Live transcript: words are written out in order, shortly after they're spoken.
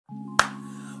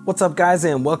What's up guys,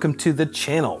 and welcome to the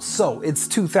channel. So it's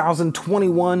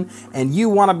 2021 and you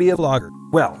want to be a vlogger.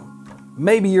 Well,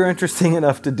 maybe you're interesting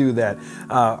enough to do that.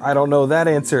 I don't know that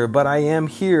answer, but I am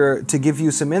here to give you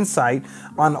some insight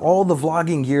on all the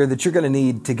vlogging gear that you're going to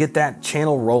need to get that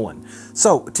channel rolling.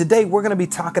 So today we're going to be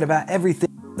talking about everything.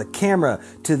 The camera,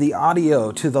 to the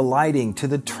audio, to the lighting, to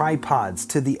the tripods,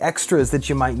 to the extras that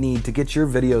you might need to get your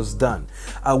videos done.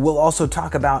 We'll also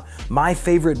talk about my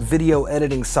favorite video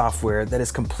editing software that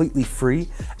is completely free,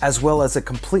 as well as a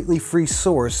completely free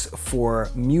source for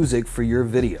music for your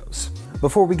videos.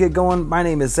 Before we get going, my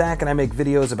name is Zach and I make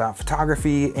videos about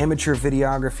photography, amateur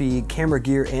videography, camera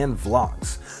gear, and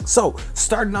vlogs. So,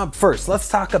 starting up first, let's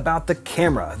talk about the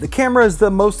camera. The camera is the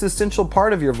most essential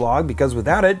part of your vlog because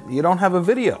without it, you don't have a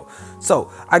video.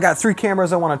 So, I got 3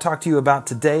 cameras I want to talk to you about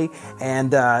today,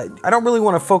 and I don't really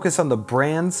want to focus on the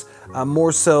brands,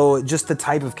 more so just the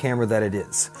type of camera that it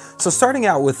is. So, starting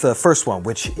out with the first one,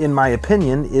 which in my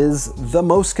opinion is the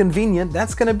most convenient,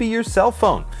 that's going to be your cell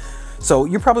phone. So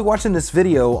you're probably watching this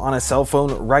video on a cell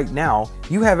phone right now.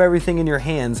 You have everything in your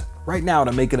hands right now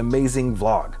to make an amazing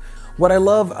vlog. What I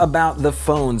love about the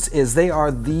phones is they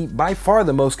are by far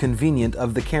the most convenient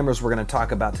of the cameras we're going to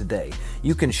talk about today.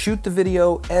 You can shoot the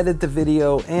video, edit the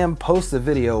video, and post the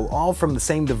video all from the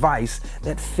same device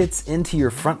that fits into your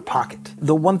front pocket.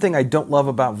 The one thing I don't love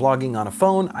about vlogging on a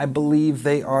phone, I believe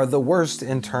they are the worst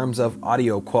in terms of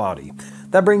audio quality.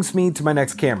 That brings me to my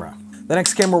next camera. The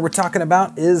next camera we're talking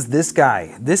about is this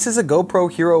guy. This is a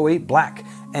GoPro Hero 8 Black,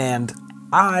 and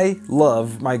I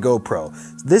love my GoPro.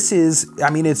 This is,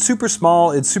 it's super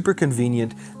small, it's super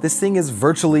convenient. This thing is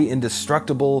virtually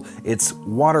indestructible, it's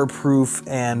waterproof,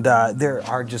 and there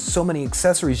are just so many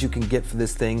accessories you can get for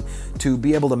this thing to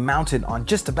be able to mount it on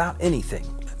just about anything.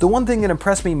 The one thing that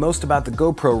impressed me most about the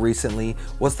GoPro recently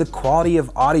was the quality of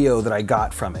audio that I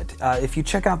got from it. If you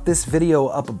check out this video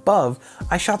up above,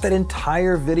 I shot that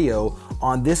entire video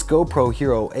on this GoPro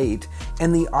Hero 8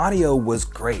 and the audio was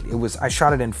great. I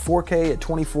shot it in 4K at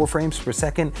 24 frames per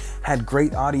second, had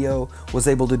great audio, was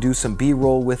able to do some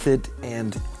B-roll with it,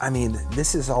 and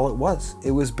this is all it was. It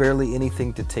was barely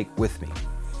anything to take with me.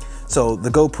 So the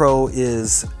GoPro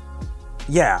is,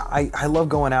 yeah, I love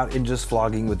going out and just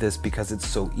vlogging with this because it's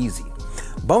so easy.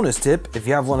 Bonus tip, if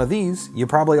you have one of these, you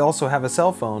probably also have a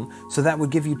cell phone, so that would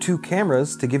give you 2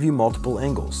 cameras to give you multiple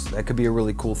angles. That could be a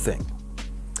really cool thing.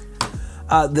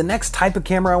 The next type of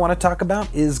camera I want to talk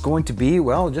about is going to be,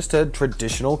 well, just a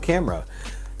traditional camera.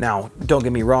 Now, don't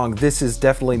get me wrong, this is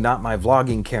definitely not my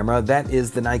vlogging camera. That is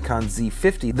the Nikon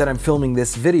Z50 that I'm filming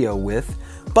this video with.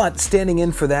 But standing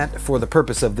in for that, for the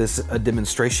purpose of this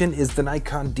demonstration, is the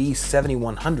Nikon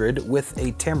D7100 with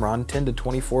a Tamron 10 to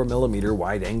 24 millimeter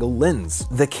wide angle lens.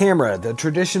 The camera, the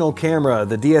traditional camera,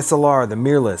 the DSLR, the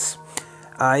mirrorless.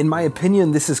 In my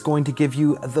opinion, this is going to give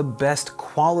you the best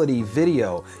quality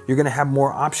video. You're going to have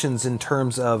more options in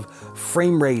terms of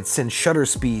frame rates and shutter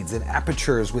speeds and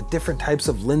apertures with different types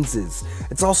of lenses.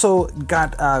 It's also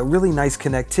got really nice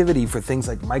connectivity for things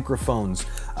like microphones,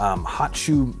 hot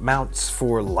shoe mounts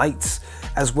for lights,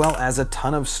 as well as a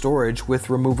ton of storage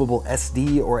with removable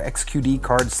SD or XQD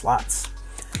card slots.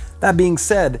 That being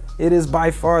said, it is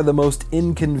by far the most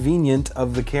inconvenient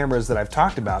of the cameras that I've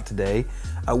talked about today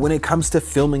when it comes to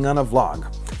filming on a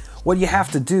vlog. What you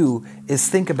have to do is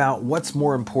think about what's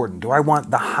more important. Do I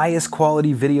want the highest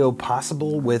quality video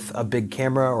possible with a big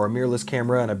camera or a mirrorless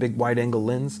camera and a big wide angle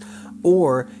lens?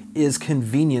 Or is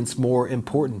convenience more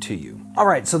important to you?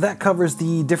 Alright, so that covers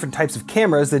the different types of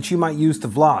cameras that you might use to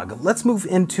vlog. Let's move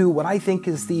into what I think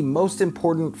is the most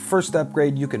important first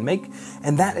upgrade you can make,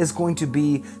 and that is going to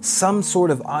be some sort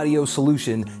of audio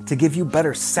solution to give you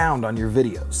better sound on your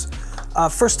videos.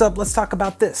 First up, let's talk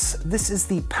about this. This is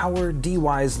the Power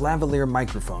DWise lavalier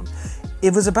microphone.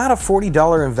 It was about a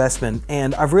 $40 investment,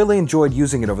 and I've really enjoyed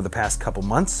using it over the past couple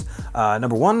months.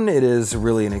 Number one, it is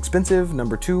really inexpensive.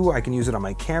 Number two, I can use it on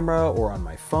my camera or on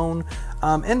my phone.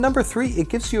 And number three, it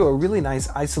gives you a really nice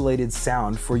isolated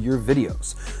sound for your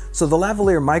videos. So the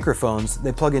lavalier microphones,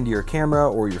 they plug into your camera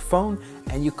or your phone,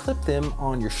 and you clip them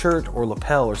on your shirt or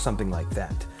lapel or something like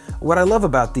that. What I love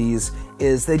about these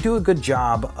is they do a good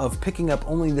job of picking up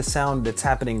only the sound that's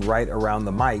happening right around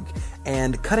the mic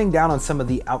and cutting down on some of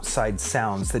the outside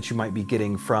sounds that you might be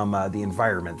getting from the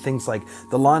environment. Things like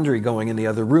the laundry going in the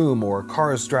other room or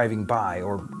cars driving by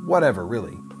or whatever,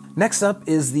 really. Next up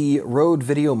is the Rode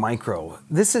Video Micro.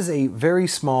 This is a very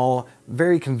small,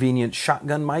 very convenient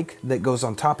shotgun mic that goes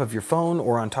on top of your phone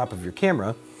or on top of your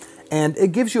camera. and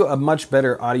it gives you a much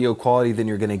better audio quality than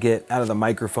you're going to get out of the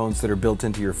microphones that are built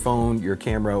into your phone, your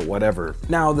camera, whatever.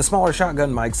 Now, the smaller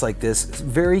shotgun mics like this,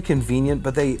 very convenient,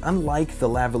 but they, unlike the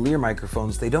lavalier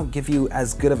microphones, they don't give you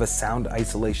as good of a sound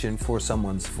isolation for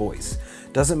someone's voice.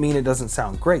 Doesn't mean it doesn't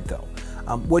sound great though.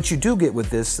 What you do get with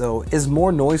this though is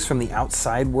more noise from the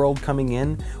outside world coming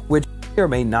in, which may or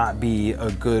may not be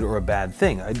a good or a bad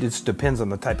thing. It just depends on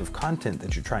the type of content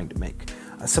that you're trying to make.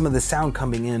 Some of the sound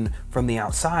coming in from the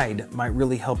outside might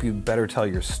really help you better tell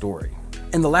your story.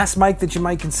 And the last mic that you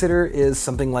might consider is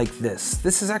something like this.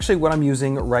 This is actually what I'm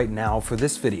using right now for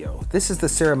this video. This is the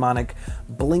Ceramonic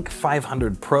Blink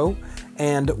 500 Pro.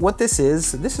 And what this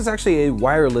is actually a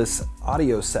wireless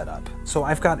audio setup. So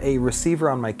I've got a receiver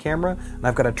on my camera and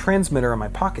I've got a transmitter in my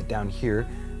pocket down here.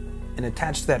 And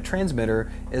attached to that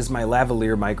transmitter is my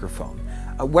lavalier microphone.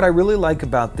 What I really like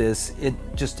about this, it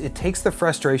takes the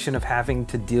frustration of having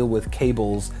to deal with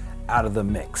cables out of the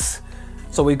mix.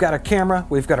 So we've got our camera,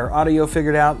 we've got our audio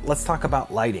figured out. Let's talk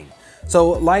about lighting. So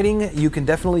lighting, you can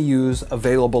definitely use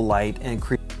available light and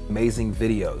create amazing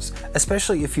videos,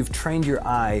 especially if you've trained your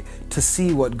eye to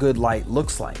see what good light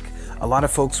looks like. A lot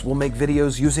of folks will make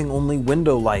videos using only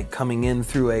window light coming in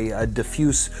through a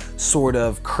diffuse sort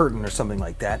of curtain or something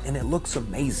like that, and it looks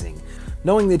amazing.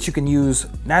 Knowing that you can use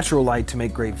natural light to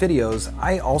make great videos,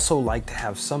 I also like to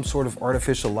have some sort of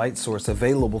artificial light source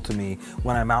available to me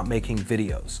when I'm out making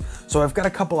videos. So I've got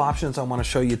a couple options I want to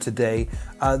show you today.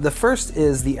 The first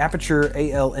is the Aperture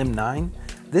AL-M9.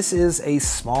 This is a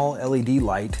small LED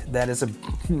light that is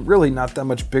really not that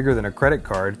much bigger than a credit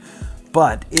card,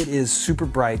 but it is super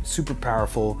bright, super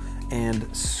powerful,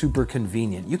 and super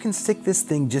convenient. You can stick this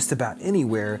thing just about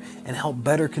anywhere and help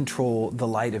better control the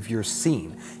light of your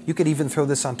scene. You could even throw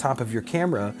this on top of your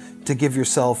camera to give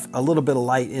yourself a little bit of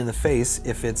light in the face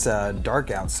if it's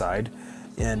dark outside,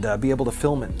 and be able to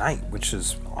film at night, which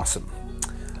is awesome.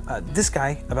 This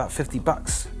guy, about 50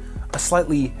 bucks. A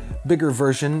slightly bigger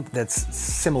version that's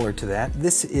similar to that.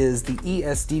 This is the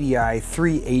ESDDI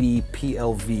 380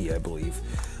 PLV, I believe.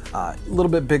 A little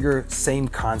bit bigger, same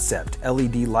concept,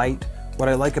 LED light. What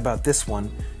I like about this one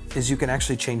is you can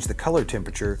actually change the color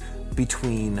temperature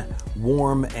between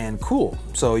warm and cool.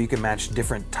 So you can match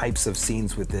different types of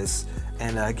scenes with this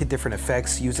and get different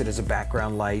effects, use it as a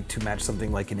background light to match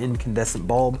something like an incandescent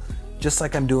bulb, just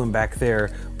like I'm doing back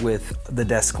there with the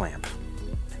desk lamp.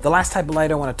 The last type of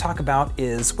light I want to talk about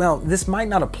is, well, this might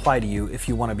not apply to you if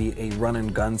you want to be a run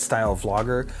and gun style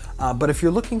vlogger, but if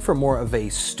you're looking for more of a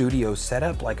studio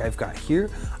setup like I've got here,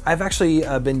 I've actually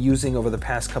been using over the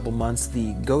past couple months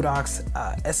the Godox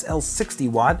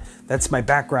SL60 watt. That's my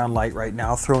background light right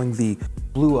now, throwing the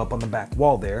blue up on the back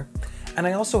wall there. And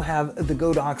I also have the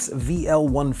Godox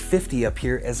VL150 up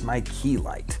here as my key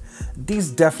light.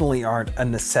 These definitely aren't a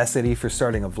necessity for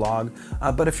starting a vlog,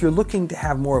 but if you're looking to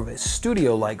have more of a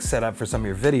studio-like setup for some of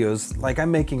your videos, like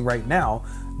I'm making right now,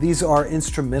 these are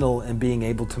instrumental in being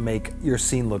able to make your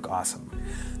scene look awesome.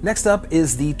 Next up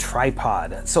is the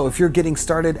tripod. So if you're getting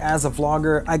started as a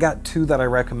vlogger, I got two that I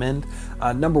recommend.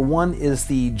 Number one is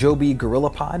the Joby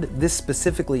GorillaPod. This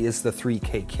specifically is the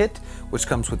 3K kit, which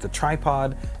comes with the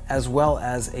tripod as well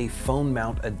as a phone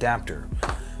mount adapter.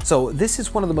 So this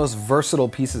is one of the most versatile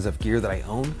pieces of gear that I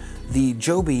own. The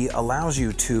Joby allows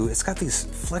you to, it's got these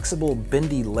flexible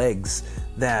bendy legs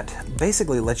that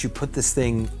basically let you put this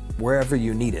thing wherever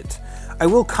you need it. I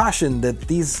will caution that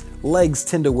these legs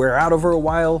tend to wear out over a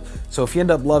while, so if you end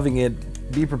up loving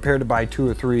it, be prepared to buy 2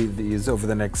 or 3 of these over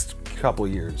the next couple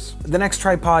years. The next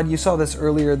tripod, you saw this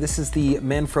earlier, this is the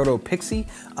Manfrotto Pixie,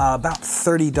 about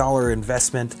 $30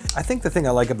 investment. I think the thing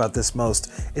I like about this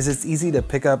most is it's easy to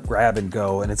pick up, grab, and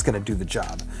go, and it's gonna do the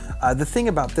job. The thing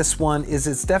about this one is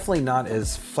it's definitely not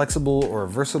as flexible or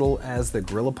versatile as the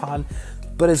GorillaPod,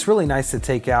 but it's really nice to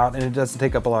take out and it doesn't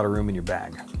take up a lot of room in your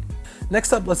bag.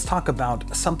 Next up, let's talk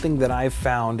about something that I've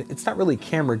found, it's not really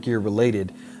camera gear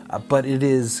related, but it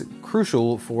is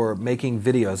crucial for making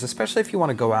videos, especially if you want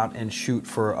to go out and shoot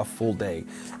for a full day.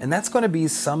 And that's going to be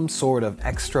some sort of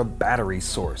extra battery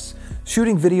source.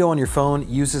 Shooting video on your phone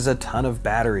uses a ton of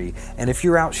battery, and if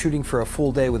you're out shooting for a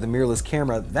full day with a mirrorless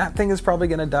camera, that thing is probably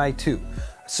going to die too.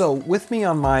 So with me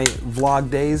on my vlog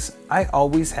days, I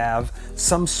always have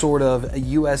some sort of a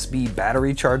USB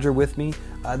battery charger with me.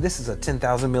 This is a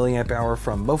 10,000 milliamp hour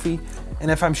from Mophie. And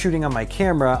if I'm shooting on my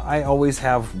camera, I always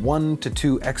have 1 to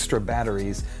 2 extra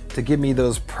batteries to give me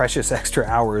those precious extra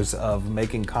hours of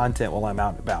making content while I'm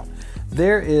out and about.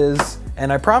 There is,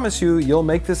 and I promise you, you'll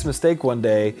make this mistake one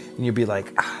day and you'll be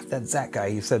like, ah, that Zach guy,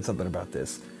 he said something about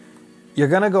this. You're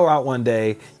gonna go out one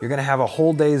day, you're gonna have a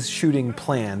whole day's shooting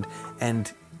planned,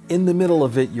 and in the middle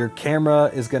of it, your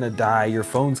camera is gonna die, your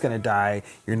phone's gonna die,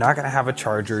 you're not gonna have a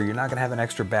charger, you're not gonna have an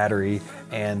extra battery,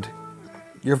 and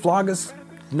your vlog is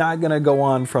not gonna go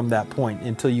on from that point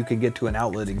until you can get to an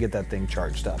outlet and get that thing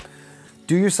charged up.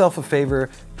 Do yourself a favor,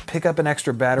 pick up an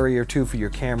extra battery or two for your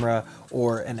camera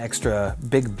or an extra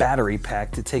big battery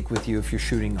pack to take with you if you're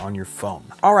shooting on your phone.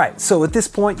 All right, so at this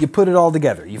point, you put it all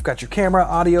together. You've got your camera,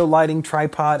 audio, lighting,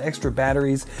 tripod, extra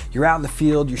batteries, you're out in the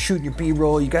field, you're shooting your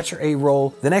B-roll, you got your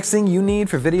A-roll. The next thing you need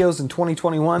for videos in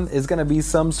 2021 is gonna be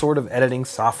some sort of editing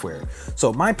software.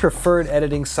 So my preferred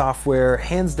editing software,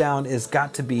 hands down, is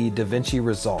got to be DaVinci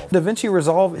Resolve. DaVinci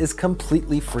Resolve is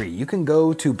completely free. You can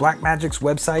go to Blackmagic's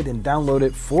website and download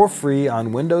it for free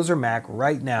on Windows or Mac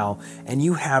right now, and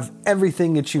you have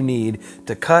everything that you need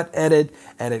to cut, edit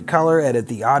color, edit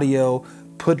the audio,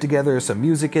 put together some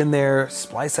music in there,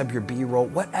 splice up your B-roll,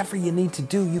 whatever you need to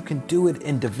do, you can do it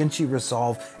in DaVinci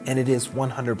Resolve, and it is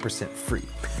 100% free.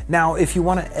 Now, if you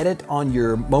want to edit on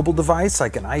your mobile device,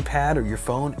 like an iPad or your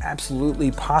phone, absolutely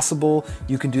possible.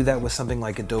 You can do that with something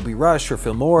like Adobe Rush or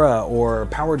Filmora or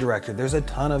Power Director. There's a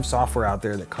ton of software out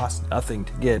there that costs nothing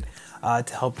to get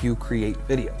to help you create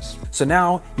videos. So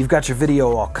now you've got your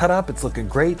video all cut up, it's looking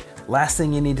great. Last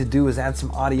thing you need to do is add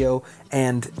some audio,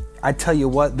 and I tell you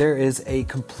what, there is a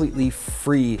completely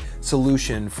free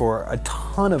solution for a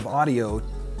ton of audio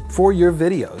for your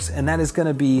videos, and that is going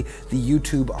to be the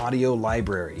YouTube audio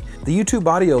library. The YouTube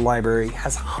audio library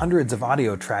has hundreds of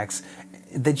audio tracks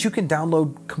that you can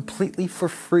download completely for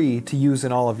free to use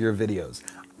in all of your videos.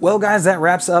 Well guys, that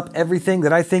wraps up everything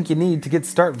that I think you need to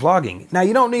start vlogging. Now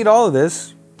you don't need all of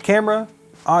this. Camera,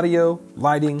 audio,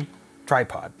 lighting,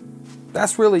 tripod.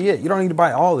 That's really it. You don't need to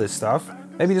buy all this stuff.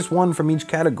 Maybe just one from each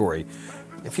category.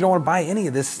 If you don't want to buy any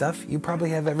of this stuff, you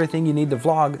probably have everything you need to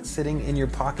vlog sitting in your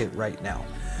pocket right now.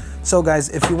 So guys,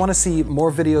 if you want to see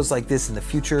more videos like this in the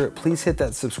future, please hit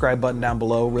that subscribe button down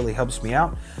below. It really helps me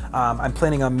out. I'm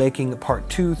planning on making part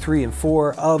 2, 3, and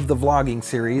 4 of the vlogging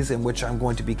series, in which I'm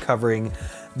going to be covering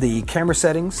the camera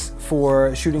settings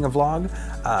for shooting a vlog,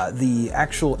 the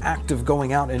actual act of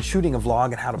going out and shooting a vlog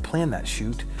and how to plan that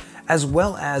shoot, as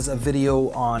well as a video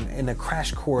in a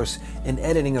crash course in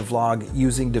editing a vlog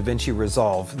using DaVinci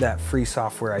Resolve, that free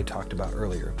software I talked about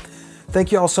earlier.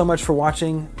 Thank you all so much for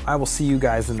watching. I will see you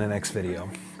guys in the next video.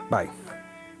 Bye.